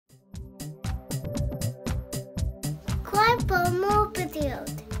for more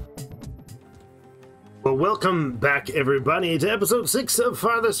videos. Well, welcome back, everybody, to episode 6 of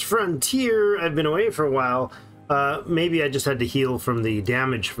Farthest Frontier. I've been away for a while. Maybe I just had to heal from the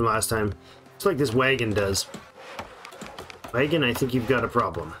damage from last time. It's like this wagon does. Wagon, I think you've got a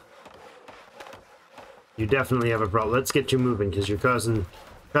problem. You definitely have a problem. Let's get you moving, because you're causing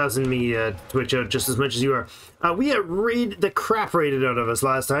me to twitch out just as much as you are. We had the crap raided out of us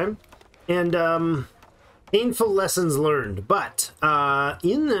last time, and painful lessons learned. But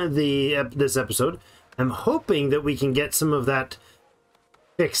in this episode, I'm hoping that we can get some of that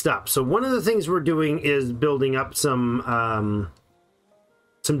fixed up. So one of the things we're doing is building up some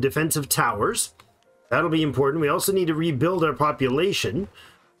defensive towers. That'll be important. We also need to rebuild our population,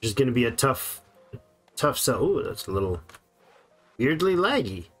 which is going to be a tough sell. Oh, that's a little weirdly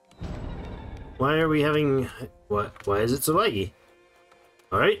laggy. Why are we having... what? Why is it so laggy?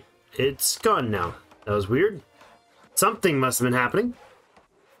 Alright, it's gone now. That was weird. Something must have been happening.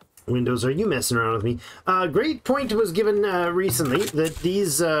 Windows, are you messing around with me? Great point was given recently that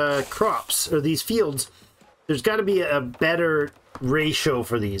these crops, or these fields, there's got to be a better ratio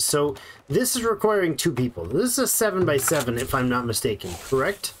for these. So this is requiring 2 people. This is a 7 by 7, if I'm not mistaken,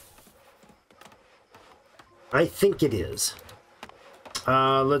 correct? I think it is.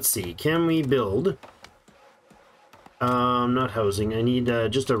 Let's see. Can we build? Not housing. I need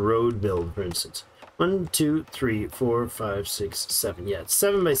just a road build, for instance. 1, 2, 3, 4, 5, 6, 7. Yeah, it's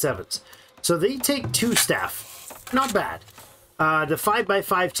 7 by 7s. So they take 2 staff. Not bad. The 5 by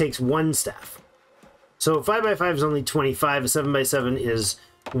 5 takes 1 staff. So 5 by 5 is only 25. A 7 by 7 is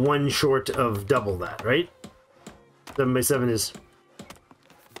 1 short of double that, right? 7 by 7 is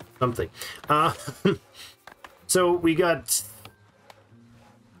something. So we got...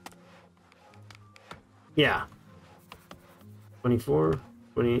 yeah. 24,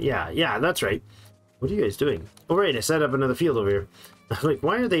 20... yeah, that's right. What are you guys doing? Oh, right, I set up another field over here. I'm like,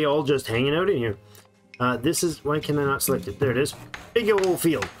 why are they all just hanging out in here? This is... why can I not select it? There it is. Big old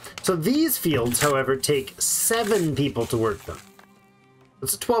field. So these fields, however, take 7 people to work them.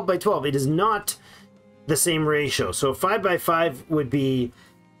 It's a 12 by 12. It is not the same ratio. So 5 by 5 would be...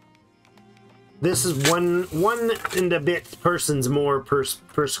 this is one and a bit persons more per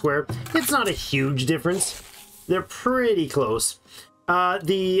square. It's not a huge difference. They're pretty close.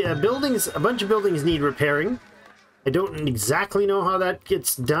 Buildings, a bunch of buildings need repairing. I don't exactly know how that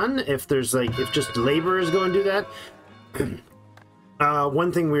gets done. If there's like, if just laborers go and do that.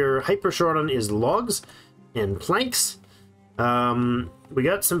 One thing we're hyper short on is logs and planks. We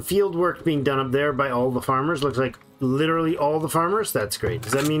got some field work being done up there by all the farmers. Looks like literally all the farmers. That's great.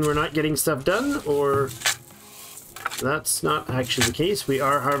 Does that mean we're not getting stuff done, or that's not actually the case? We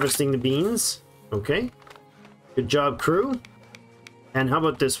are harvesting the beans. Okay. Good job, crew. And how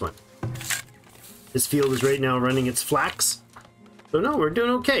about this one? This field is right now running its flax. So no, we're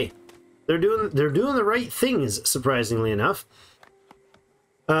doing okay. They're doing the right things, surprisingly enough.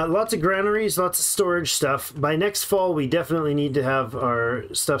 Lots of granaries, lots of storage stuff. By next fall, we definitely need to have our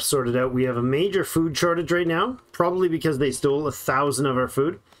stuff sorted out. We have a major food shortage right now, probably because they stole 1,000 of our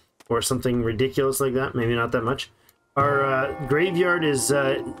food, or something ridiculous like that. Maybe not that much. Our graveyard is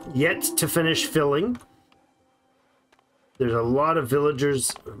yet to finish filling. There's a lot of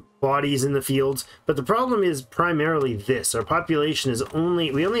villagers' bodies in the fields, but the problem is primarily this. Our population is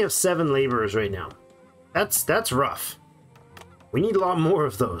we only have 7 laborers right now. That's rough. We need a lot more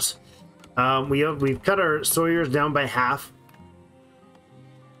of those. We've cut our sawyers down by half.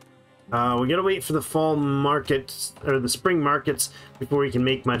 We gotta wait for the fall markets, or the spring markets, before we can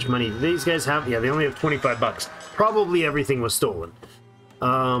make much money. These guys have, yeah, they only have 25 bucks. Probably everything was stolen.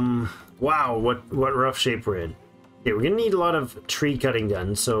 Wow, what rough shape we're in. Okay, we're gonna need a lot of tree cutting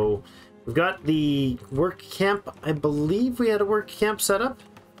done. So we've got the work camp. I believe we had a work camp set up.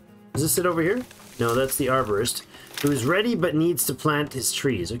 Is this it over here? No, that's the arborist, who's ready but needs to plant his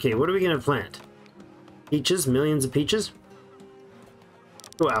trees. Okay, what are we gonna plant? Peaches, millions of peaches.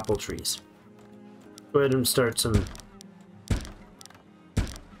 Go apple trees. Go ahead and start some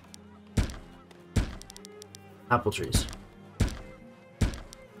apple trees.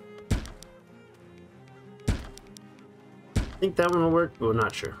 I think that one will work, but we're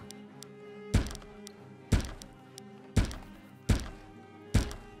not sure.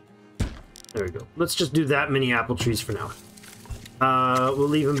 There we go. Let's just do that many apple trees for now. We'll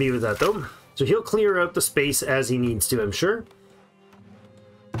leave him be with that, though. So he'll clear out the space as he needs to, I'm sure.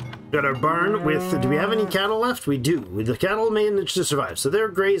 Got our barn with... do we have any cattle left? We do. The cattle managed to survive. So they're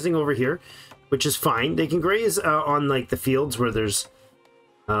grazing over here, which is fine. They can graze on, like, the fields where there's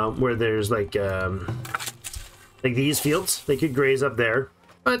like these fields. They could graze up there,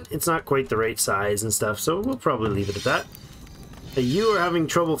 but it's not quite the right size and stuff, so we'll probably leave it at that. You are having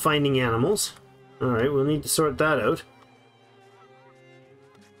trouble finding animals. Alright, we'll need to sort that out.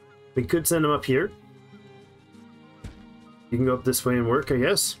 We could send them up here. You can go up this way and work, I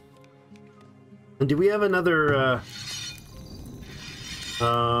guess. And do we have another...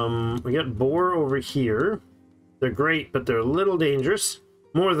 we got boar over here. They're great, but they're a little dangerous.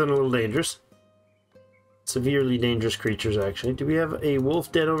 More than a little dangerous. Severely dangerous creatures, actually. Do we have a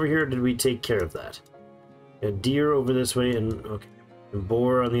wolf den over here, or did we take care of that? A deer over this way, and okay, and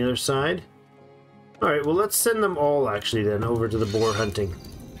boar on the other side. Alright, well, let's send them all, actually, then, over to the boar hunting.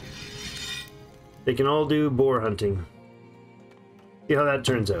 They can all do boar hunting. See how that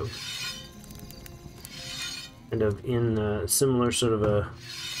turns out. Kind of in a similar sort of a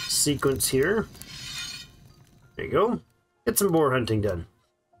sequence here. There you go. Get some boar hunting done.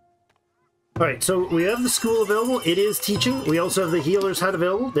 Alright, so we have the school available. It is teaching. We also have the healer's hut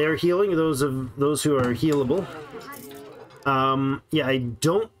available. They are healing those who are healable. Yeah, I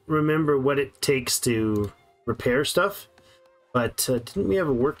don't remember what it takes to repair stuff. But didn't we have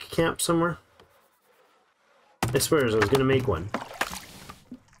a work camp somewhere? I swear I was going to make one.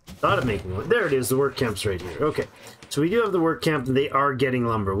 Thought of making one. There it is, the work camp's right here. Okay, so we do have the work camp, and they are getting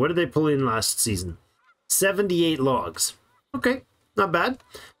lumber. What did they pull in last season? 78 logs. Okay, not bad.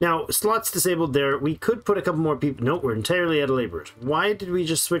 Now, slots disabled there. We could put a couple more people. No, we're entirely out of laborers. Why did we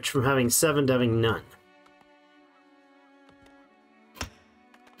just switch from having 7 to having none?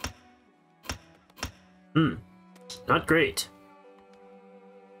 Not great.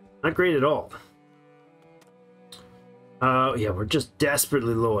 Not great at all. Yeah, we're just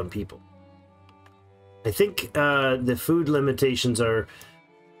desperately low on people. I think the food limitations are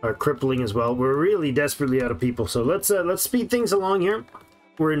crippling as well. We're really desperately out of people, so let's speed things along here.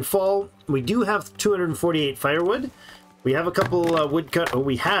 We're in fall. We do have 248 firewood. We have a couple woodcut. Oh,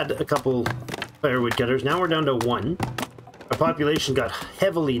 we had a couple firewood cutters. Now we're down to 1. Our population got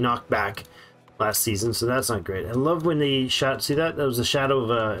heavily knocked back last season, so that's not great. I love when they shot. See that? That was a shadow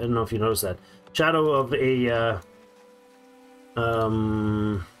of I don't know if you noticed that. Shadow of a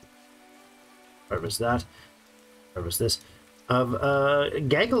where was that? Where was this? Of a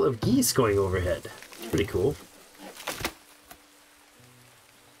gaggle of geese going overhead. Pretty cool.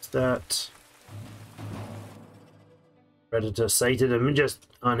 What's that? Predator sighted. I'm just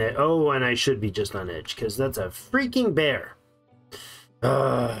on it. Oh, and I should be just on edge because that's a freaking bear.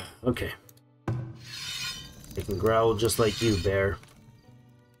 Okay. They can growl just like you, bear.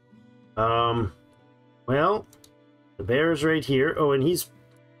 Well, the bear's right here. Oh, and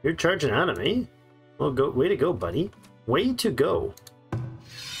you're charging out of me. Well, way to go, buddy. Way to go.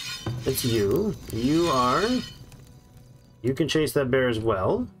 It's you. You can chase that bear as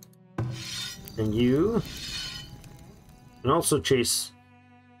well. And you can also chase.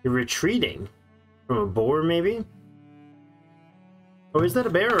 You're retreating from a boar, maybe? Oh, is that a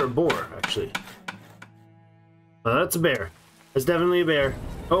bear or a boar, actually? Oh, that's a bear. That's definitely a bear.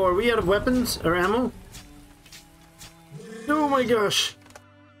 Oh, are we out of weapons or ammo? Oh my gosh.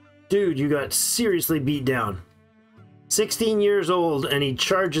 Dude, you got seriously beat down. 16 years old, and he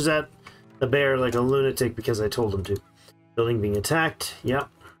charges at the bear like a lunatic because I told him to. Building being attacked. Yep.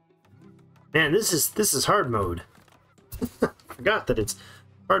 Man, this is hard mode. Forgot that it's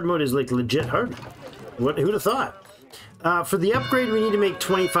hard mode is like legit hard. Who'd have thought? For the upgrade, we need to make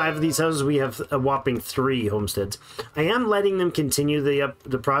 25 of these houses. We have a whopping 3 homesteads. I am letting them continue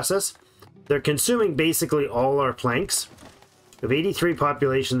the process. They're consuming basically all our planks. We have 83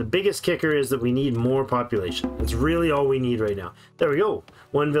 population. The biggest kicker is that we need more population. That's really all we need right now. There we go.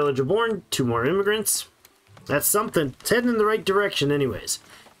 1 villager born, 2 more immigrants. That's something. It's heading in the right direction anyways.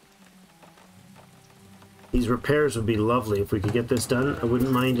 These repairs would be lovely if we could get this done. I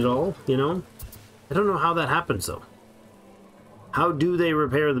wouldn't mind at all, you know? I don't know how that happens though. How do they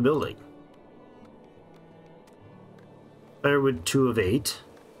repair the building? Firewood 2 of 8.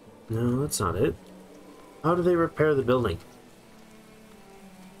 No, that's not it. How do they repair the building?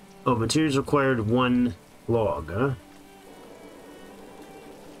 Oh, materials required 1 log, huh?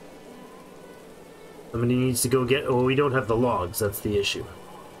 Somebody needs to go get... Oh, we don't have the logs. That's the issue.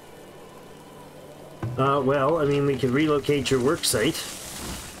 Well, I mean, we could relocate your work site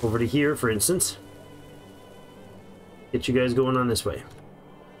over to here, for instance. Get you guys going on this way.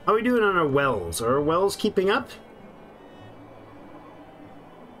 How are we doing on our wells? Are our wells keeping up?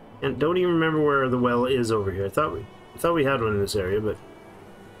 And don't even remember where the well is over here. I thought we had one in this area, but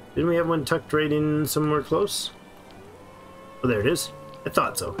didn't we have one tucked right in somewhere close? Oh, there it is. I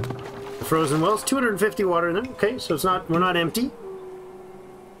thought so. The frozen wells, 250 water in there. Okay, so we're not empty.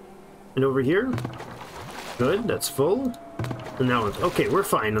 And over here, good. That's full. And that one's okay. We're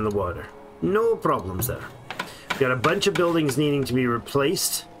fine on the water. No problems there. Got a bunch of buildings needing to be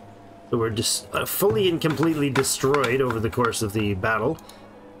replaced. So we're just fully and completely destroyed over the course of the battle.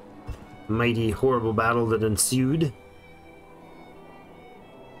 Mighty, horrible battle that ensued.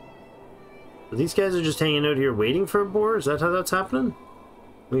 But these guys are just hanging out here waiting for a boar? Is that how that's happening?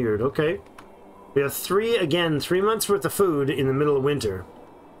 Weird, okay. We have 3 months worth of food in the middle of winter.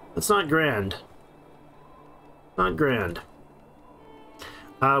 That's not grand. Not grand.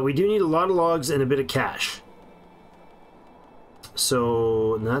 We do need a lot of logs and a bit of cash.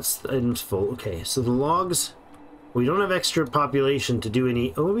 So, that's the items full. Okay, so the logs, we don't have extra population to do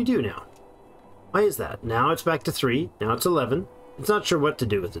any... Oh, we do now. Why is that? Now it's back to 3. Now it's 11. It's not sure what to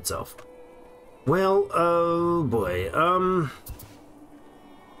do with itself. Well, oh boy.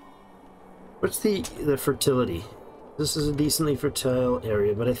 What's the fertility? This is a decently fertile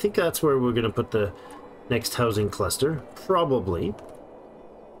area, but I think that's where we're going to put the next housing cluster. Probably.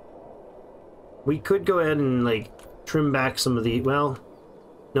 We could go ahead and, like, trim back some of the... Well,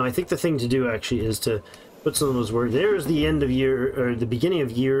 no, I think the thing to do, actually, is to put some of those work... There's the end of year... Or the beginning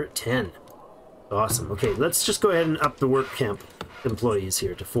of year 10. Awesome. Okay, let's just go ahead and up the work camp employees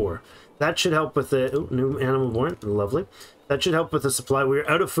here to 4. That should help with the... Oh, new animal born. Lovely. That should help with the supply. We're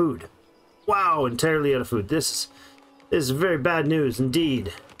out of food. Wow, entirely out of food. This is very bad news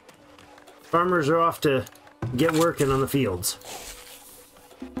indeed. Farmers are off to get working on the fields.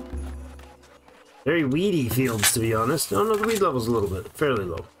 Very weedy fields, to be honest. Oh no, the weed level's a little bit, fairly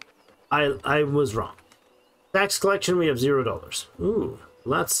low. I was wrong. Tax collection, we have $0. Ooh,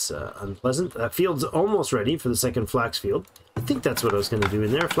 that's unpleasant. That field's almost ready for the second flax field. I think that's what I was going to do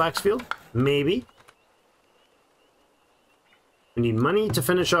in there, flax field. Maybe. We need money to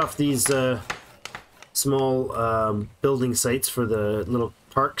finish off these small building sites for the little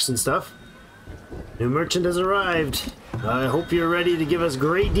parks and stuff. New merchant has arrived. I hope you're ready to give us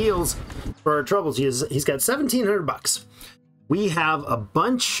great deals for our troubles. He's got 1,700 bucks. We have a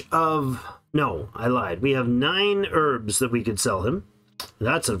bunch of... No, I lied. We have 9 herbs that we could sell him.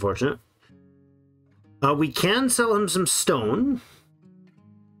 That's unfortunate. We can sell him some stone.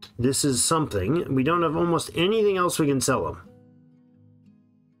 This is something. We don't have almost anything else we can sell him.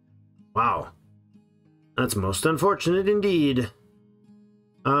 Wow. That's most unfortunate indeed.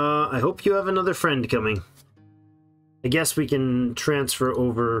 I hope you have another friend coming. I guess we can transfer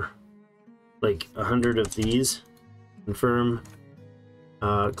over like 100 of these. Confirm.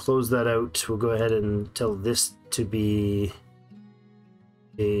 Close that out. We'll go ahead and tell this to be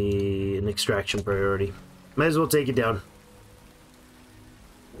an extraction priority. Might as well take it down.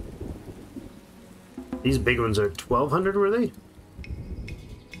 These big ones are 1,200, were they?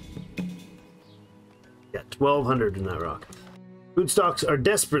 Yeah, 1,200 in that rock. Food stocks are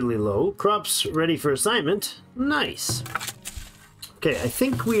desperately low. Crops ready for assignment. Nice. Okay, I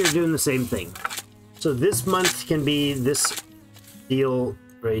think we are doing the same thing. So this month can be this deal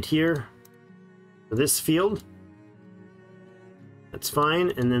right here for this field. That's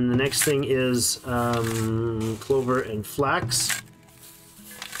fine. And then the next thing is clover and flax.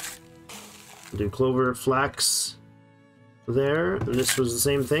 We'll do clover, flax there. And this was the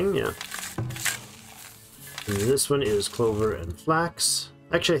same thing, yeah. And this one is clover and flax.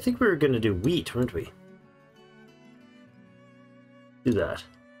 Actually, I think we were going to do wheat, weren't we? Do that.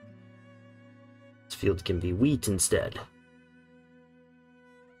 This field can be wheat instead.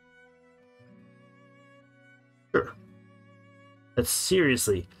 Sure. That's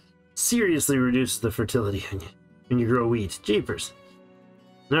seriously reduce the fertility when you grow wheat. Jeepers.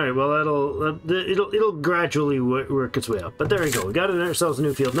 All right, well it'll gradually work its way up. But there we go. We got ourselves a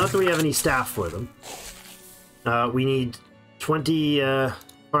new field. Not that we have any staff for them. We need 20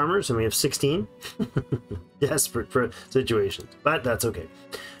 farmers, and we have 16. Desperate for situations, but that's okay.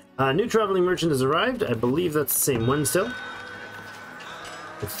 New traveling merchant has arrived. I believe that's the same one still.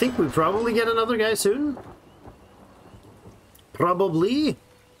 I think we probably get another guy soon. Probably.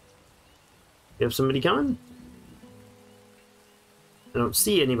 You have somebody coming? I don't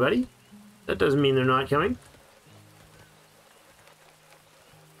see anybody. That doesn't mean they're not coming.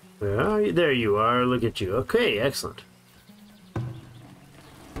 Where are you? There you are. Look at you. Okay, excellent.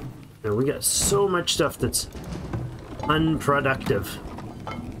 Now we got so much stuff that's unproductive.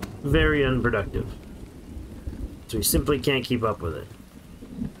 Very unproductive. So we simply can't keep up with it.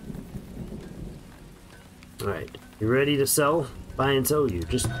 Alright. You ready to sell? Buy and sell. You're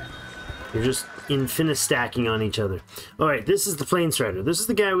just stacking on each other. Alright, this is the Plain Strider. This is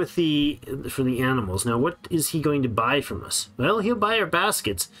the guy with for the animals. Now what is he going to buy from us? Well, he'll buy our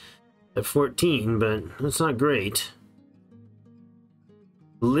baskets at 14, but that's not great.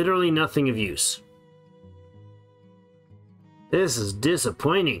 Literally nothing of use. This is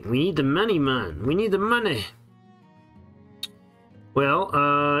disappointing. We need the money, man. We need the money.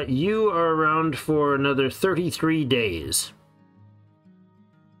 Well, you are around for another 33 days.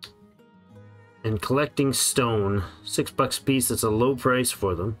 And collecting stone, $6 a piece, that's a low price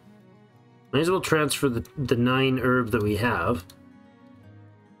for them. Might as well transfer the 9 herb that we have.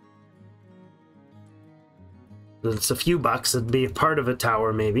 It's a few bucks, it'd be a part of a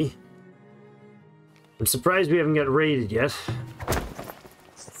tower maybe. I'm surprised we haven't got raided yet.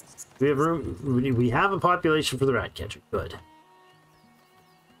 We have room, we have a population for the rat catcher, good.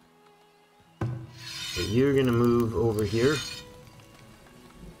 So you're gonna move over here.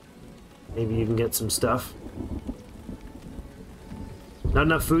 Maybe you can get some stuff. Not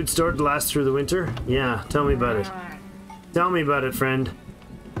enough food stored to last through the winter? Yeah, tell me about it. Tell me about it, friend.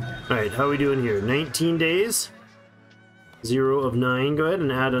 Alright, how are we doing here? 19 days? 0 of 9. Go ahead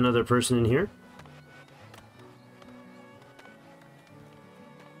and add another person in here.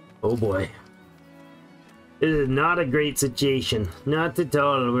 Oh boy. This is not a great situation. Not at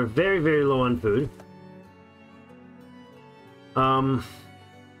all. We're very, very low on food.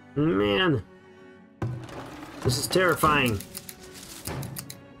 Man. This is terrifying.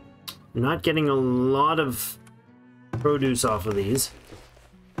 I'm not getting a lot of produce off of these.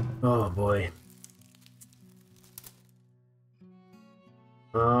 Oh boy.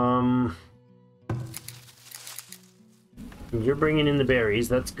 You're bringing in the berries.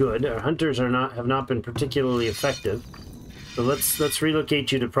 That's good. Our hunters have not been particularly effective. So let's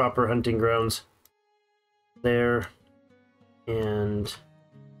relocate you to proper hunting grounds. There. And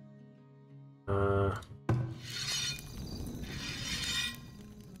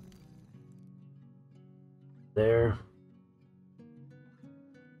there.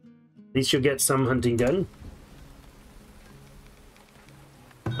 At least you'll get some hunting done.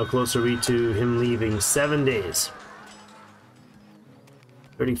 How close are we to him leaving? 7 days.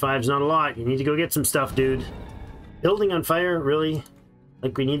 35's not a lot. You need to go get some stuff, dude. Building on fire? Really?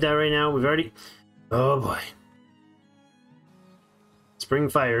 Like we need that right now? We've already... Oh boy. Spring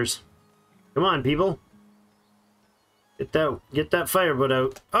fires. Come on, people. Get that fireboat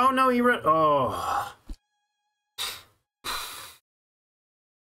out. Oh no, he ran... Oh.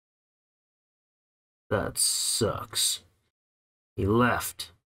 That sucks. He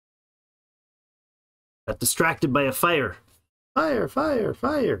left. Got distracted by a fire. Fire, fire,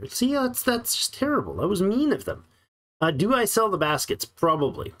 fire. See, that's just terrible. That was mean of them. Do I sell the baskets?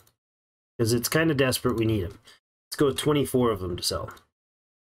 Probably. Because it's kind of desperate. We need them. Let's go with 24 of them to sell.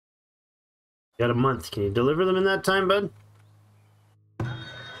 Got a month. Can you deliver them in that time, bud?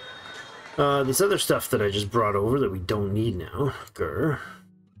 This other stuff that I just brought over that we don't need now. Grr.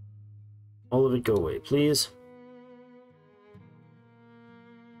 All of it go away, please.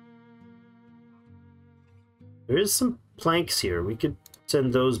 There is some planks here. We could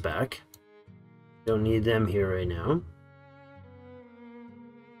send those back. Don't need them here right now.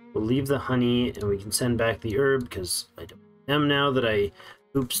 We'll leave the honey and we can send back the herb because I don't am now that I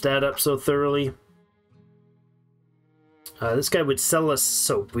oops that up so thoroughly. This guy would sell us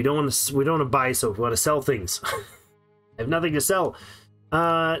soap. We don't want to buy soap. We want to sell things. I have nothing to sell.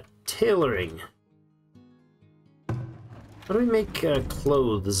 Tailoring. How do we make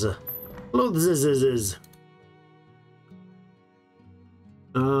clothes? Clothes is.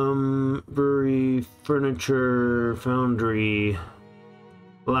 Brewery, furniture, foundry,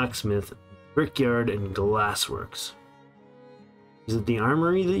 blacksmith, brickyard, and glassworks. Is it the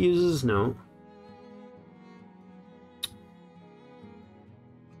armory that uses? No.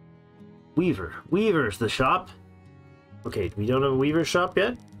 Weaver. Weaver's the shop. Okay, we don't have a weaver shop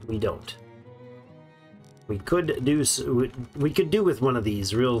yet? We don't. We could do with one of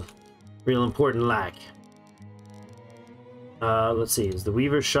these real important lack. Let's see, is the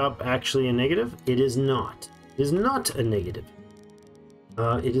weaver shop actually a negative? It is not. It is not a negative.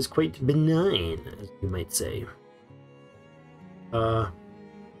 It is quite benign, as you might say. Tab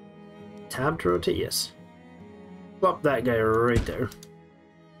to rotate, yes. Plop that guy right there.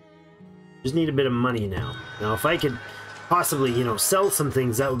 Just need a bit of money now. Now, if I could possibly, you know, sell some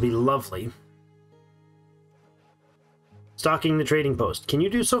things, that would be lovely. Stocking the trading post. Can you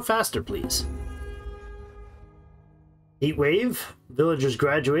do so faster, please? Heat wave. Villagers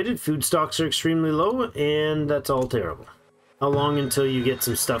graduated. Food stocks are extremely low, and that's all terrible. How long until you get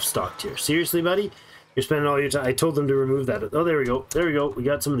some stuff stocked here? Seriously, buddy? You're spending all your time. I told them to remove that. Oh, there we go. There we go. We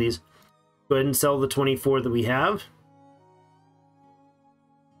got some of these. Go ahead and sell the 24 that we have.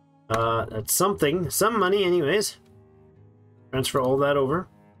 That's something. Some money, anyways. Transfer all that over.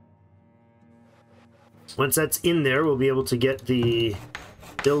 Once that's in there, we'll be able to get the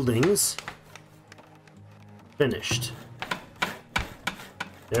buildings finished.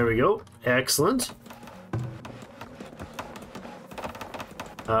 There we go. Excellent.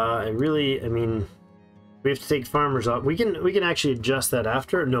 I mean, we have to take farmers off. We can actually adjust that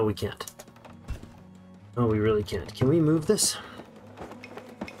after. No, we can't. Oh, we really can't. Can we move this?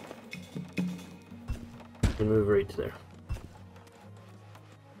 We can move right to there.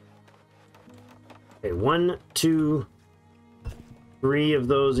 Okay, 1, 2, 3 of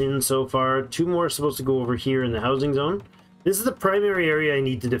those in so far. 2 more are supposed to go over here in the housing zone. This is the primary area I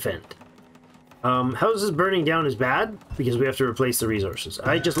need to defend. Houses burning down is bad because we have to replace the resources.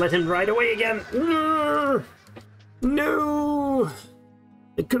 I just let him ride away again. No!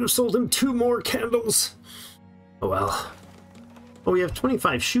 I could have sold him 2 more candles. Oh well. Oh, we have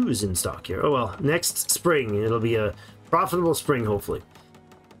 25 shoes in stock here. Oh well, next spring it'll be a profitable spring, hopefully.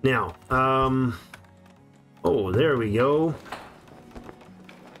 Now, oh, there we go.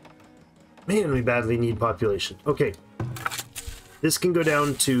 Man, we badly need population. Okay. This can go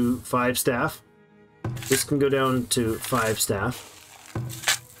down to 5 staff. This can go down to 5 staff.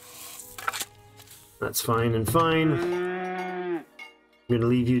 That's fine and fine. I'm going to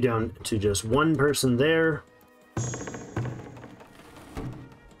leave you down to just 1 person there.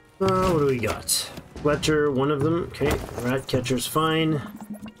 What do we got? Fletcher, 1 of them. Okay, rat catcher's fine.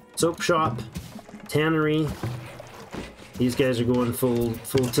 Soap shop, tannery. These guys are going full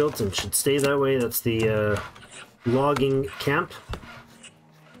tilt and should stay that way. That's the logging camp.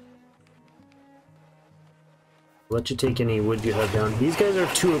 Let you take any wood you have down. These guys are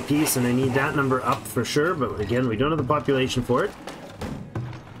 2 apiece, and I need that number up for sure. But again, we don't have the population for it.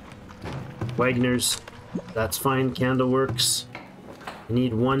 Wagner's, that's fine. Candleworks. I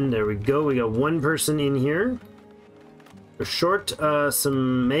need 1. There we go. We got 1 person in here. We're short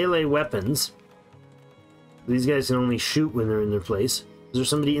some melee weapons. These guys can only shoot when they're in their place. Is there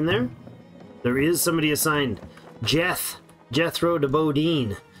somebody in there? There is somebody assigned. Jethro de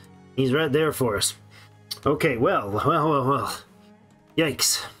Bodine. He's right there for us. Okay, well.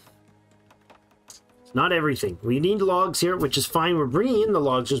 Yikes. It's not everything. We need logs here, which is fine. We're bringing in the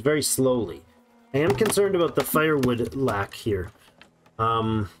logs just very slowly. I am concerned about the firewood lack here.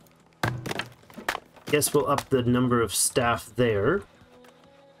 Guess we'll up the number of staff there.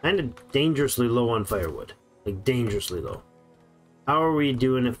 Kind of dangerously low on firewood. Like, dangerously low. How are we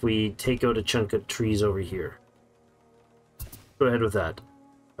doing if we take out a chunk of trees over here? Go ahead with that.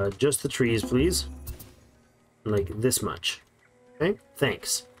 Just the trees, please. Like this much. Okay,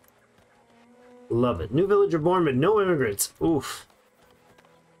 thanks. Love it. New villager born, but no immigrants. Oof.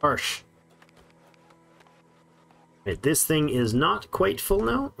 Harsh. Right, this thing is not quite full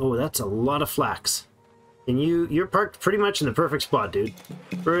now. Oh, that's a lot of flax. And you're parked pretty much in the perfect spot, dude.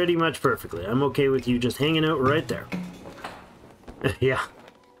 Pretty much perfectly. I'm okay with you just hanging out right there. Yeah.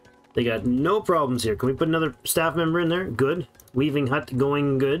 They got no problems here. Can we put another staff member in there? Good. Weaving hut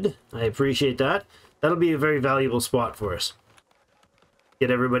going good. I appreciate that. That'll be a very valuable spot for us.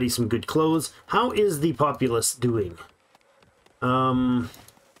 Get everybody some good clothes. How is the populace doing?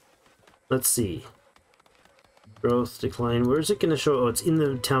 Let's see. Growth, decline. Where is it going to show? Oh, it's in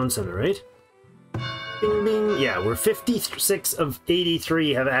the town center, right? Bing, bing. Yeah, we're 56 of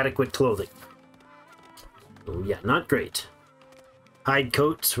 83 have adequate clothing. Oh, yeah, not great. Hide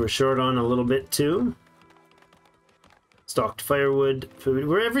coats, we're short on a little bit too. Stocked firewood, food,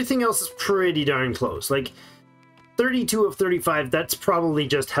 where everything else is pretty darn close. Like 32 of 35, that's probably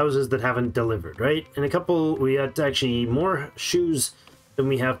just houses that haven't delivered, right? And a couple, we got actually more shoes than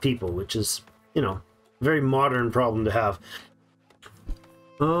we have people, which is, you know, a very modern problem to have.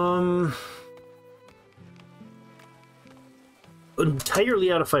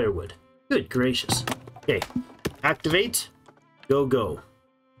 Entirely out of firewood. Good gracious. Okay, activate. Go, go.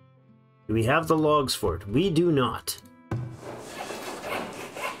 Do we have the logs for it? We do not.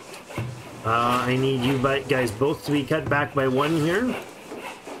 I need you guys both to be cut back by 1 here.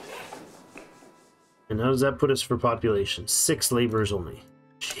 And how does that put us for population? 6 laborers only.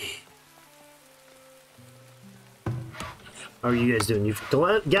 Gee. How are you guys doing? You've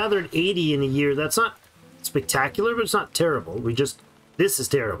gathered 80 in a year. That's not spectacular, but it's not terrible. This is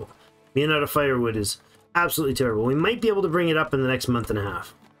terrible. Being out of firewood is absolutely terrible. We might be able to bring it up in the next month and a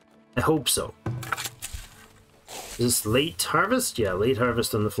half. I hope so. Is this late harvest? Yeah, late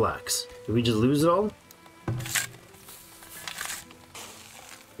harvest on the flax. Did we just lose it all?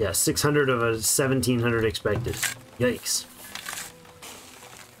 Yeah, 600 of a 1700 expected. Yikes.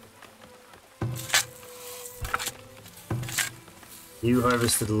 You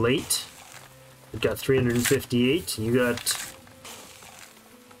harvested late. You got 358. You got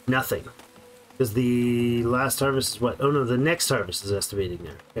nothing. Because the last harvest is what? Oh no, the next harvest is estimating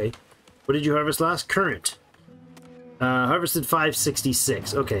there. Okay. What did you harvest last? Current. Harvested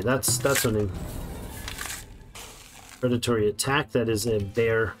 566. Okay, that's what I... Predatory attack. That is a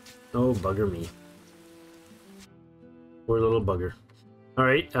bear. Oh, bugger me. Poor little bugger.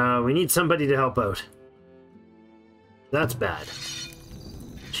 Alright, we need somebody to help out. That's bad.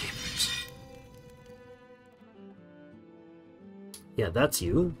 Jeepers. Yeah, that's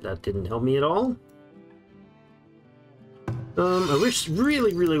you. That didn't help me at all. I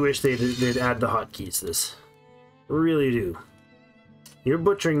really wish they'd add the hotkeys to this. I really do. You're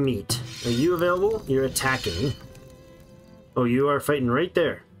butchering meat. Are you available? You're attacking. Oh, you are fighting right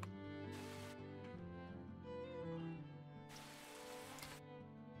there.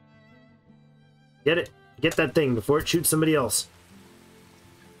 Get it. Get that thing before it shoots somebody else.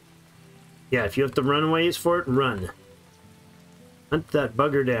 Yeah, if you have to run ways for it, run. Hunt that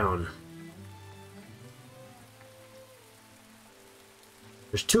bugger down.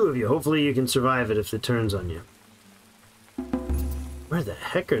 There's two of you. Hopefully you can survive it if it turns on you. Where the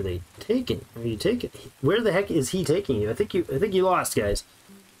heck are they taking? Are you taking? Where the heck is he taking you? I think you lost, guys.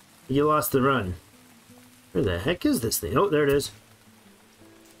 You lost the run. Where the heck is this thing? Oh, there it is.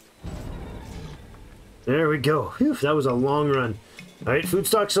 There we go. Whew, that was a long run. Alright, food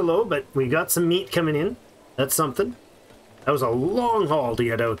stocks are low, but we got some meat coming in. That's something. That was a long haul to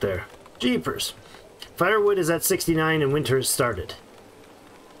get out there. Jeepers. Firewood is at 69 and winter has started.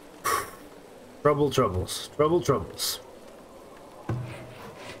 Trouble, troubles. Trouble, troubles.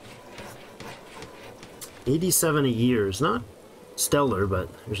 87 a year is not stellar, but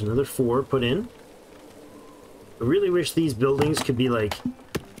there's another 4 put in. I really wish these buildings could be like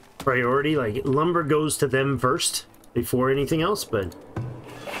priority, like lumber goes to them first before anything else, but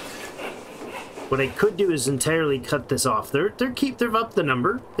what I could do is entirely cut this off. They've upped the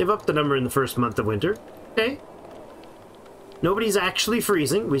number. They've upped the number in the first month of winter. Okay. Nobody's actually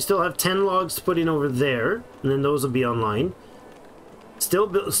freezing. We still have 10 logs to put in over there, and then those will be online.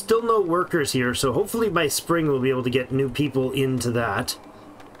 Still no workers here, so hopefully by spring we'll be able to get new people into that.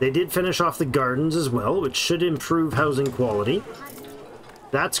 They did finish off the gardens as well, which should improve housing quality.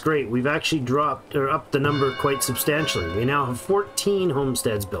 That's great. We've actually upped the number quite substantially. We now have 14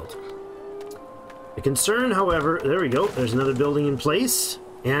 homesteads built. The concern, however, there we go. There's another building in place,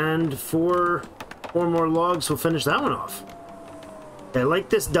 and four more logs will finish that one off. I like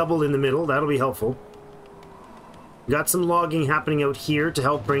this double in the middle. That'll be helpful. Got some logging happening out here to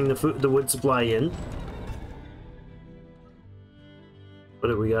help bring the wood supply in. What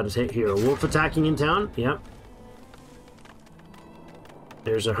do we got to take here? A wolf attacking in town? Yep.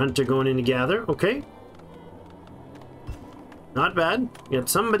 There's our hunter going in to gather. Okay. Not bad. We got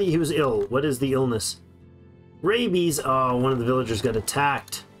somebody who's ill. What is the illness? Rabies. Oh, one of the villagers got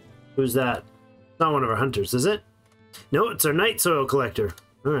attacked. Who's that? Not one of our hunters, is it? No, it's our night soil collector.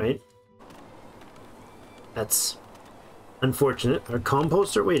 Alright. That's unfortunate. Our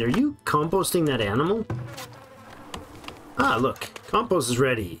composter? Wait, are you composting that animal? Ah, look. Compost is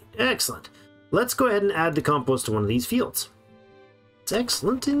ready. Excellent. Let's go ahead and add the compost to one of these fields. It's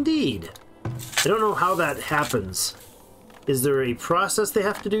excellent indeed. I don't know how that happens. Is there a process they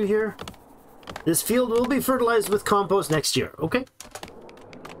have to do here? This field will be fertilized with compost next year. Okay.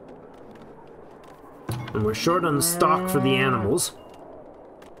 And we're short on the stock for the animals.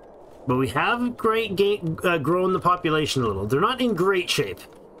 But we have grown the population a little. They're not in great shape.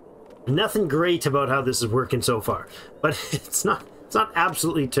 Nothing great about how this is working so far. But it's not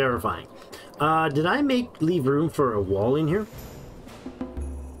absolutely terrifying. Did I leave room for a wall in here?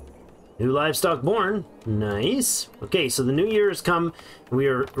 New livestock born. Nice. Okay, so the new year has come. We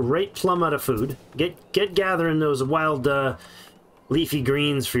are right plumb out of food. Get gathering those wild leafy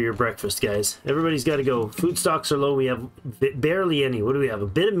greens for your breakfast, guys. Everybody's got to go. Food stocks are low. We have barely any. What do we have? A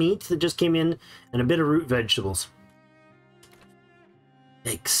bit of meat that just came in and a bit of root vegetables.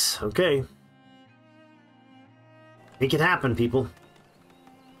 Yikes. Okay. Make it happen, people.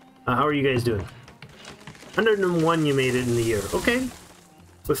 How are you guys doing? 101 you made it in the year. Okay.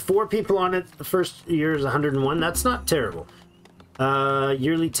 With 4 people on it, the first year is 101. That's not terrible.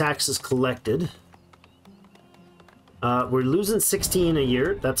 Yearly taxes collected. We're losing 16 a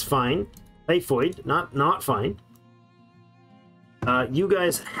year. That's fine. Typhoid, not fine. You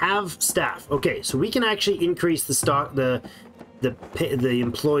guys have staff. Okay, so we can actually increase the stock, the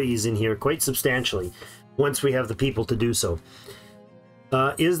employees in here quite substantially once we have the people to do so.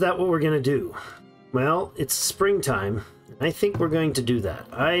 Is that what we're going to do? Well, it's springtime. I think we're going to do that.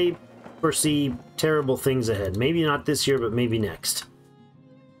 I foresee terrible things ahead. Maybe not this year, but maybe next.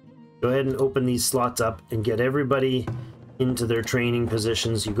 Go ahead and open these slots up and get everybody into their training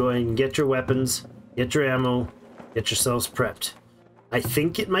positions. You go ahead and get your weapons, get your ammo, get yourselves prepped. I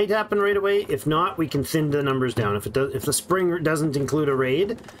think it might happen right away. If not, we can thin the numbers down. If the spring doesn't include a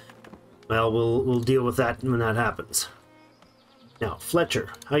raid, Well, we'll deal with that when that happens. Now, Fletcher,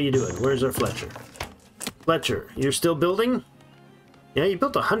 how you doing? Where's our Fletcher? Fletcher, you're still building? Yeah, you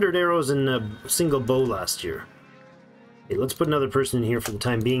built 100 arrows in a single bow last year. Okay, let's put another person in here for the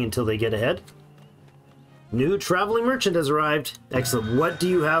time being until they get ahead. New traveling merchant has arrived. Excellent. What do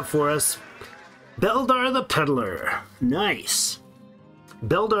you have for us? Beldar the Peddler. Nice.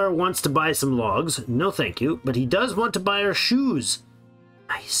 Beldar wants to buy some logs. No thank you, but he does want to buy our shoes.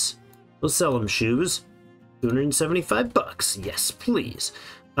 Nice. We'll sell him shoes. 275 bucks. Yes, please.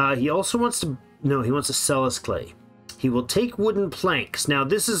 He also wants to... No, he wants to sell us clay. He will take wooden planks. Now,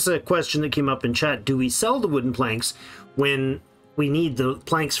 this is a question that came up in chat. Do we sell the wooden planks when we need the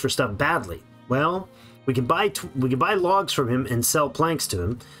planks for stuff badly? Well, we can buy logs from him and sell planks to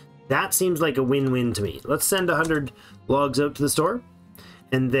him. That seems like a win-win to me. Let's send 100 logs out to the store,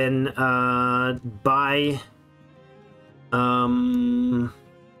 and then buy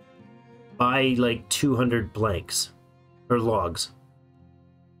like 200 planks or logs.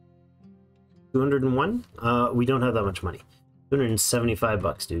 201? We don't have that much money. 275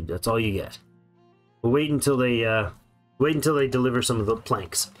 bucks, dude. That's all you get. We'll wait until they deliver some of the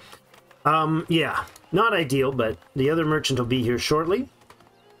planks. Yeah, not ideal, but the other merchant will be here shortly.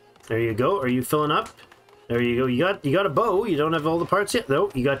 There you go. Are you filling up? There you go. You got a bow. You don't have all the parts yet,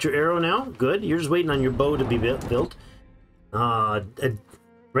 though. You got your arrow now. Good. You're just waiting on your bow to be built.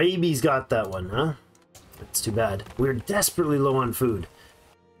 Raby's got that one, huh? That's too bad. We're desperately low on food.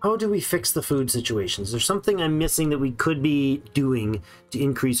 How do we fix the food situation? Is there something I'm missing that we could be doing to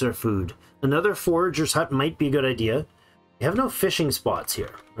increase our food? Another forager's hut might be a good idea. We have no fishing spots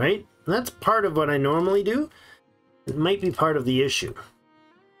here, right? And that's part of what I normally do. It might be part of the issue.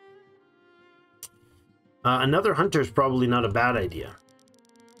 Another hunter is probably not a bad idea.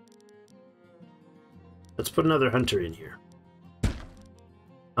 Let's put another hunter in here.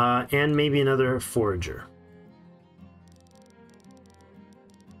 And maybe another forager.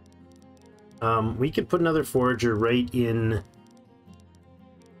 We could put another forager right in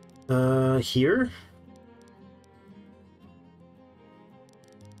here.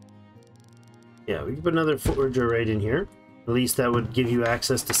 Yeah, we could put another forager right in here. At least that would give you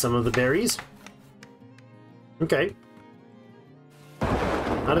access to some of the berries. Okay.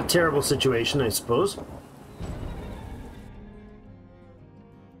 Not a terrible situation, I suppose.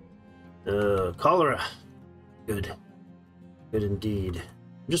 Cholera. Good. Good indeed.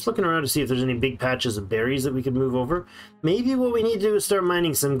 I'm just looking around to see if there's any big patches of berries that we could move over. Maybe what we need to do is start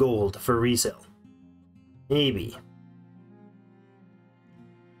mining some gold for resale. Maybe.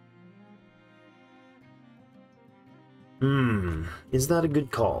 Is that a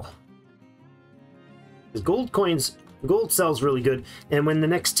good call? Because gold sells really good, and when the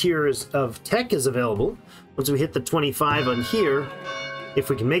next tier of tech is available, once we hit the 25 on here, if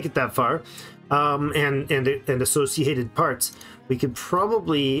we can make it that far, and associated parts, we could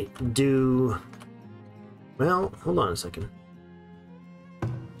probably do... Well, hold on a second.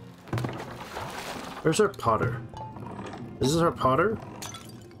 Where's our potter? This is our potter?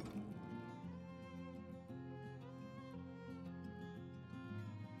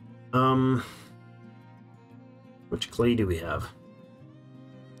 Which clay do we have?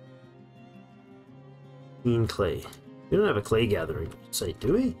 Clean clay. We don't have a clay gathering site,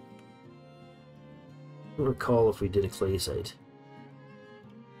 do we? I don't recall if we did a clay site.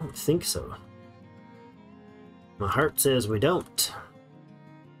 I don't think so. My heart says we don't.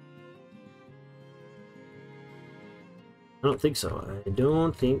 I don't think so. I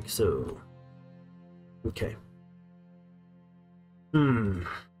don't think so. Okay.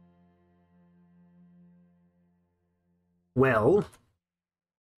 Well,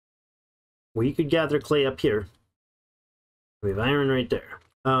 we could gather clay up here. We have iron right there.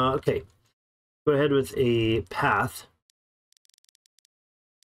 Okay. Go ahead with a path.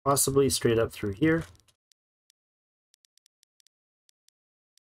 Possibly straight up through here.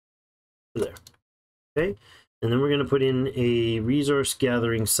 There. Okay. And then we're going to put in a resource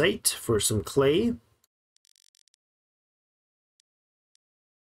gathering site for some clay.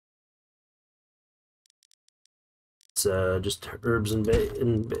 It's just herbs and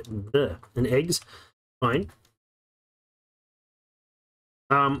eggs. Fine.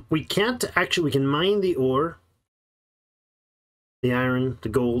 We can't actually, we can mine the ore, the iron, the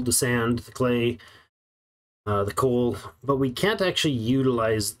gold, the sand, the clay, the coal, but we can't actually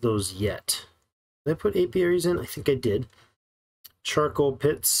utilize those yet. Did I put apiaries in? I think I did. Charcoal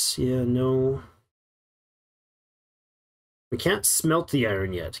pits, yeah, no. We can't smelt the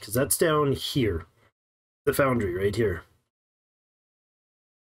iron yet, because that's down here. The foundry, right here.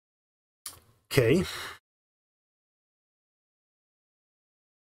 Okay.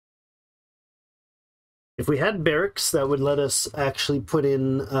 If we had barracks, that would let us actually put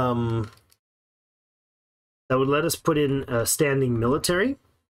in standing military,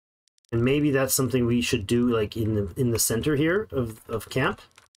 and maybe that's something we should do, like in the center here of camp.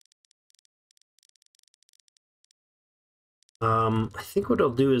 I think what I'll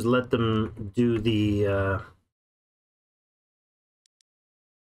do is let them do the.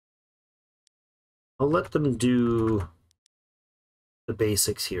 I'll let them do the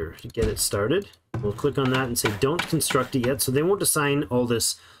basics here to get it started. We'll click on that and say don't construct it yet, so they won't assign all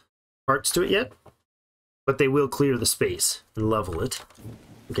this parts to it yet, but they will clear the space and level it.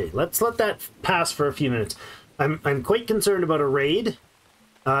 Okay, let's let that pass for a few minutes. I'm quite concerned about a raid,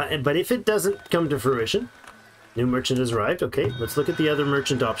 but if it doesn't come to fruition, new merchant has arrived. Okay, let's look at the other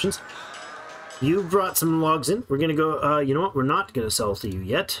merchant options. You brought some logs in. We're going to go, you know what? We're not going to sell to you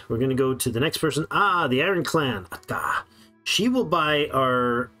yet. We're going to go to the next person. Ah, the Iron Clan. She will buy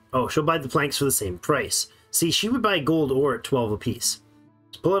our... Oh, she'll buy the planks for the same price. See, she would buy gold ore at 12 apiece.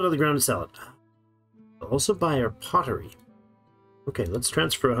 Let's pull it out of the ground and sell it. We'll also buy our pottery. Okay, let's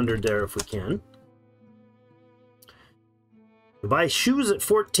transfer 100 there if we can. We'll buy shoes at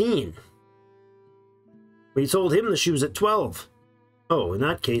 14. We sold him the shoes at 12. Oh, in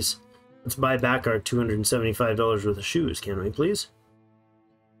that case... Let's buy back our $275 worth of shoes, can we, please?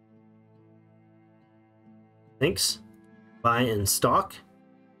 Thanks. Buy in stock.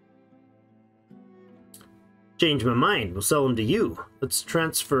 Change my mind. We'll sell them to you. Let's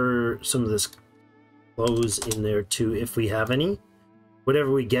transfer some of this clothes in there, too, if we have any.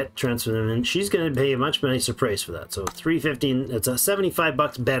 Whatever we get, transfer them in. She's going to pay a much nicer price for that. So $315, it's a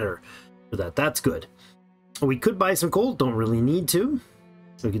 $75 better for that. That's good. We could buy some gold. Don't really need to.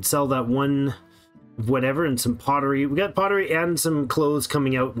 We could sell that one whatever and some pottery. We got pottery and some clothes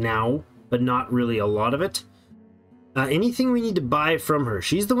coming out now, but not really a lot of it. Anything we need to buy from her.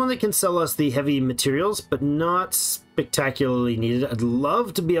 She's the one that can sell us the heavy materials, but not spectacularly needed. I'd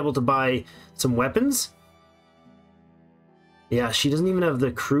love to be able to buy some weapons. Yeah, she doesn't even have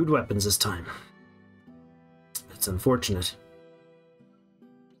the crude weapons this time. It's unfortunate.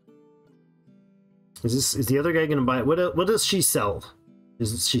 Is the other guy going to buy it? What does she sell?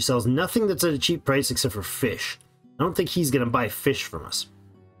 She sells nothing that's at a cheap price except for fish. I don't think he's going to buy fish from us.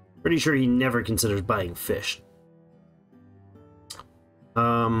 Pretty sure he never considers buying fish.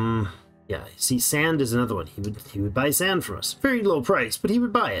 Yeah, see, sand is another one. He would buy sand from us. Very low price, but he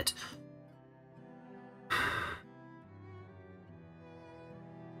would buy it.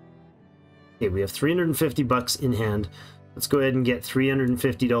 Okay, we have $350 in hand. Let's go ahead and get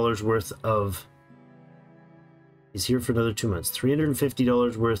 $350 worth of... He's here for another 2 months.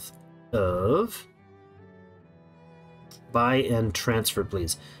 $350 worth of... Buy and transfer,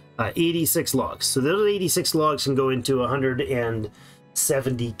 please. 86 logs. So those 86 logs can go into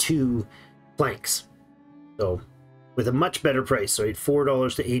 172 planks. So, with a much better price. So,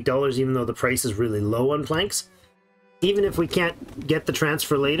 $4 to $8, even though the price is really low on planks. Even if we can't get the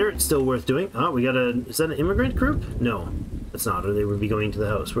transfer later, it's still worth doing. Oh, we got a... Is that an immigrant group? No, that's not. Or they would be going to the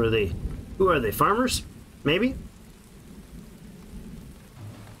house. Where are they? Who are they? Farmers? Maybe?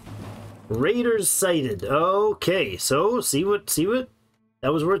 Raiders sighted. Okay, so see what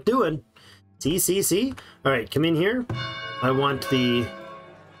that was worth doing. See. All right, come in here. I want the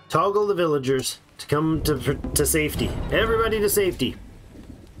toggle the villagers to come to safety. Everybody to safety.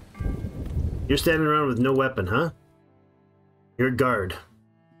 You're standing around with no weapon, huh? You're a guard.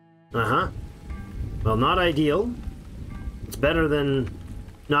 Uh-huh. Well, not ideal. It's better than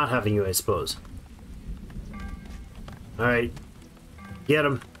not having you, I suppose. All right, get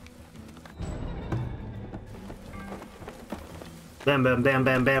him. Bam, bam, bam,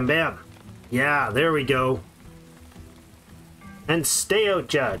 bam, bam, bam. Yeah, there we go. And stay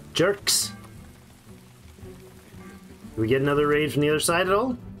out, ya jerks. Do we get another raid from the other side at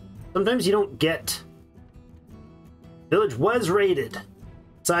all? Sometimes you don't get... Village was raided.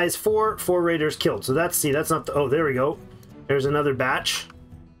 Size 4, 4 raiders killed. So that's, see, that's not the... Oh, there we go. There's another batch.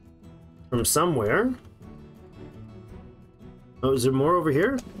 From somewhere. Oh, is there more over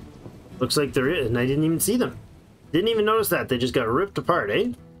here? Looks like there is, and I didn't even see them. Didn't even notice that. They just got ripped apart,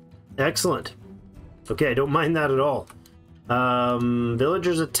 eh? Excellent. Okay, I don't mind that at all.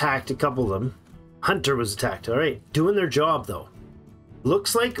 Villagers attacked a couple of them. Hunter was attacked. All right, doing their job, though.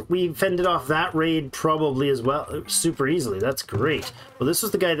 Looks like we fended off that raid probably as well, super easily. That's great. Well, this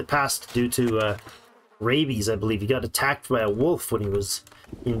was the guy that passed due to rabies, I believe. He got attacked by a wolf when he was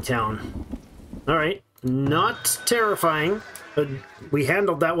in town. All right, not terrifying, but we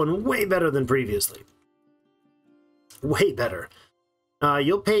handled that one way better than previously. Way better.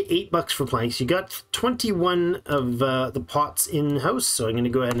 You'll pay $8 for planks. You got 21 of the pots in-house, so I'm going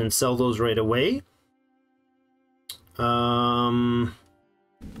to go ahead and sell those right away. That's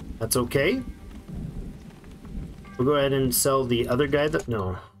okay. We'll go ahead and sell the other guy that...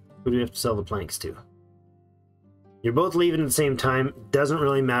 No. Who do we have to sell the planks to? You're both leaving at the same time. Doesn't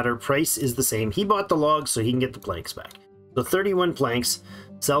really matter. Price is the same. He bought the logs, so he can get the planks back. So 31 planks.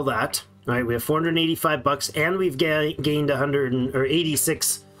 Sell that. All right, we have 485 bucks, and we've gained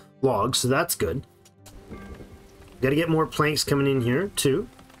 86 logs, so that's good. Got to get more planks coming in here, too.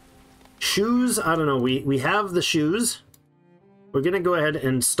 Shoes, I don't know. We have the shoes. We're going to go ahead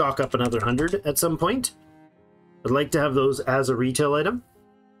and stock up another 100 at some point. I'd like to have those as a retail item.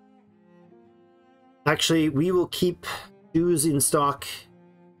 Actually, we will keep shoes in stock.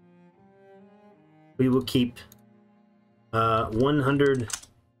 We will keep 100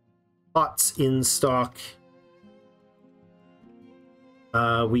 pots in stock.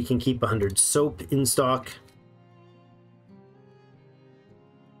 We can keep 100 soap in stock.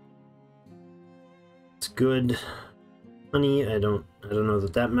 It's good. Honey, I don't know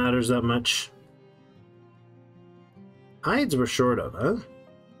that that matters that much. Hides we're short of, huh?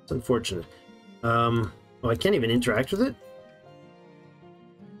 It's unfortunate. Oh, I can't even interact with it?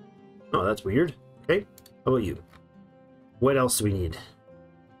 Oh, that's weird. Okay, how about you? What else do we need?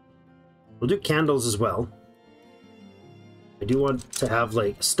 We'll do candles as well. I do want to have,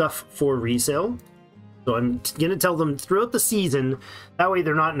 like, stuff for resale. So I'm going to tell them throughout the season. That way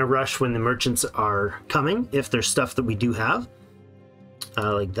they're not in a rush when the merchants are coming, if there's stuff that we do have.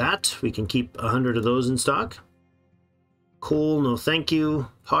 Like that. We can keep 100 of those in stock. Coal, no thank you.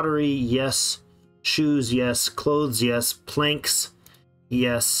 Pottery, yes. Shoes, yes. Clothes, yes. Planks,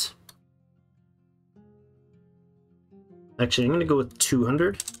 yes. Actually, I'm going to go with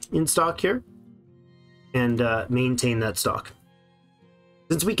 200 in stock here. And maintain that stock.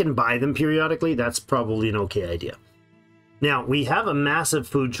 Since we can buy them periodically, that's probably an okay idea. Now, we have a massive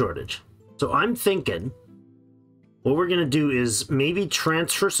food shortage. So I'm thinking what we're going to do is maybe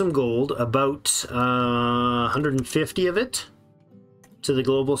transfer some gold, about 150 of it, to the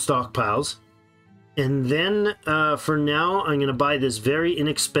global stockpiles. And then for now, I'm going to buy this very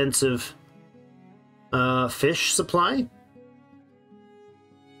inexpensive fish supply.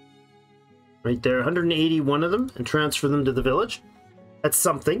 Right there, 181 of them, and transfer them to the village. That's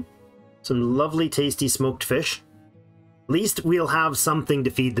something. Some lovely, tasty smoked fish. At least we'll have something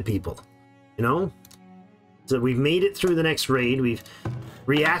to feed the people, you know? So we've made it through the next raid. We've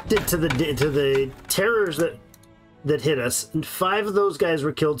reacted to the terrors that hit us, and 5 of those guys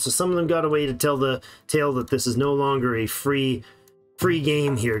were killed, so some of them got away to tell the tale that this is no longer a free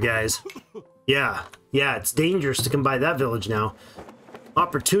game here, guys. Yeah, it's dangerous to come by that village now.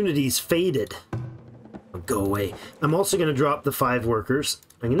 Opportunities faded. Go away. I'm also going to drop the 5 workers.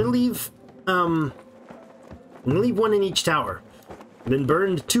 I'm going to leave one in each tower. I've been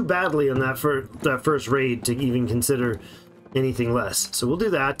burned too badly on that first raid to even consider anything less. So we'll do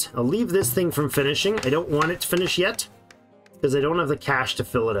that. I'll leave this thing from finishing. I don't want it to finish yet because I don't have the cash to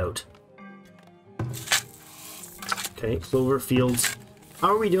fill it out. Okay, clover fields.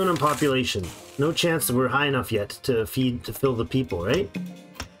 How are we doing on population? No chance that we're high enough yet to fill the people, right?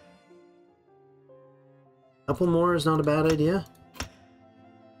 Couple more is not a bad idea.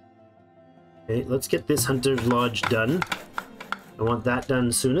 Okay, let's get this Hunter's Lodge done. I want that done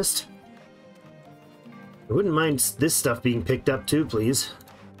soonest. I wouldn't mind this stuff being picked up too, please.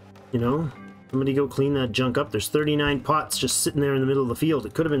 You know, somebody go clean that junk up. There's 39 pots just sitting there in the middle of the field.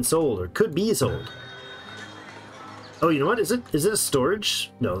 It could have been sold, or could be sold. Oh, you know what? Is it a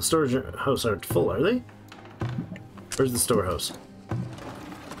storage? No, the storage house aren't full, are they? Where's the storehouse?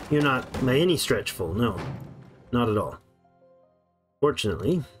 You're not by any stretch full, no. Not at all.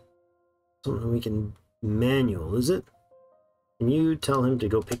 Fortunately, something we can manual, is it? Can you tell him to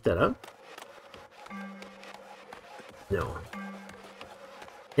go pick that up? No.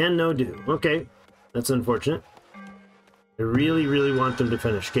 Can no do. Okay. That's unfortunate. I really, really want them to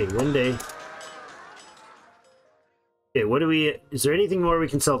finish. Okay, one day. Okay, what do we... Is there anything more we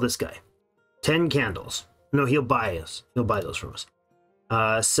can sell this guy? 10 candles. No, he'll buy us. He'll buy those from us.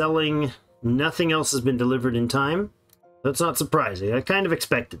 Selling... Nothing else has been delivered in time. That's not surprising. I kind of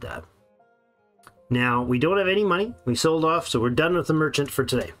expected that. Now, we don't have any money. We sold off, so we're done with the merchant for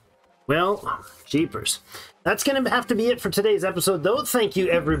today. Well, jeepers. That's going to have to be it for today's episode, though. Thank you,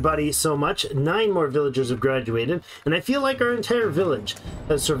 everybody, so much. 9 more villagers have graduated, and I feel like our entire village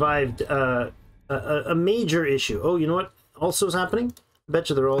has survived a major issue. Oh, you know what also is happening? I bet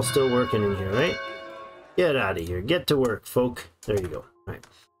you they're all still working in here, right? Get out of here. Get to work, folk. There you go. All right.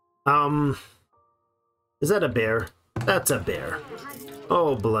 Is that a bear? That's a bear.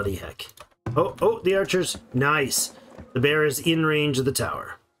 Oh, bloody heck. Oh, the archers. Nice. The bear is in range of the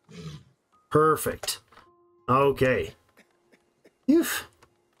tower. Perfect. Okay. Phew.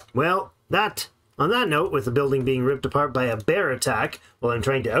 Well, on that note, with the building being ripped apart by a bear attack while I'm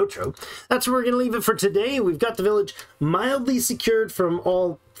trying to outro, that's where we're going to leave it for today. We've got the village mildly secured from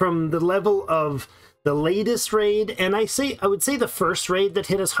the level of the latest raid, and I would say the first raid that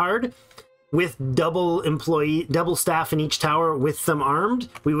hit us hard, with double staff in each tower with them armed,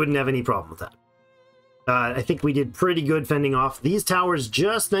 we wouldn't have any problem with that. I think we did pretty good fending off. These towers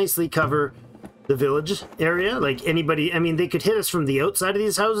just nicely cover the village area. Like anybody, I mean, they could hit us from the outside of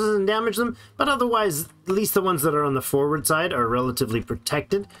these houses and damage them, but otherwise, at least the ones that are on the forward side are relatively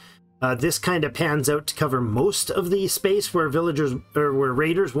protected. This kind of pans out to cover most of the space where villagers or where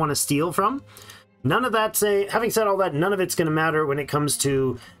raiders want to steal from. None of that, having said all that, none of it's going to matter when it comes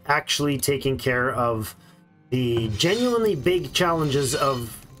to actually taking care of the genuinely big challenges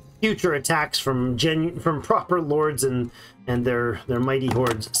of future attacks from proper lords and their mighty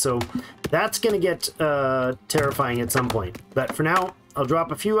hordes. So that's going to get terrifying at some point. But for now, I'll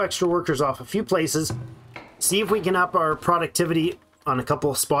drop a few extra workers off a few places, see if we can up our productivity on a couple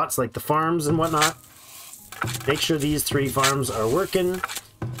of spots like the farms and whatnot. Make sure these 3 farms are working.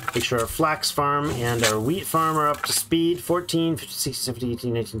 Make sure our flax farm and our wheat farm are up to speed. 14, 15, 16, 17,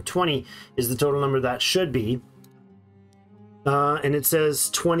 18, 19, 20 is the total number that should be. And it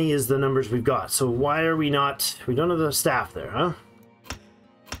says 20 is the numbers we've got. So why are we not... We don't have the staff there, huh?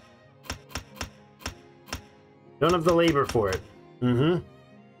 Don't have the labor for it.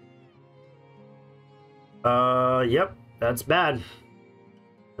 Yep. That's bad.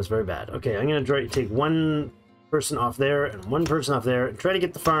 That's very bad. Okay, I'm going to try to take 1 person off there and 1 person off there and try to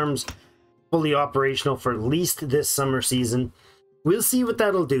get the farms fully operational for at least this summer season. We'll see what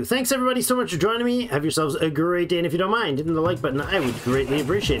that'll do. Thanks everybody so much for joining me. Have yourselves a great day, and if you don't mind hitting the like button, I would greatly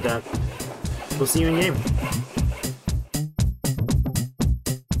appreciate that. We'll see you in game.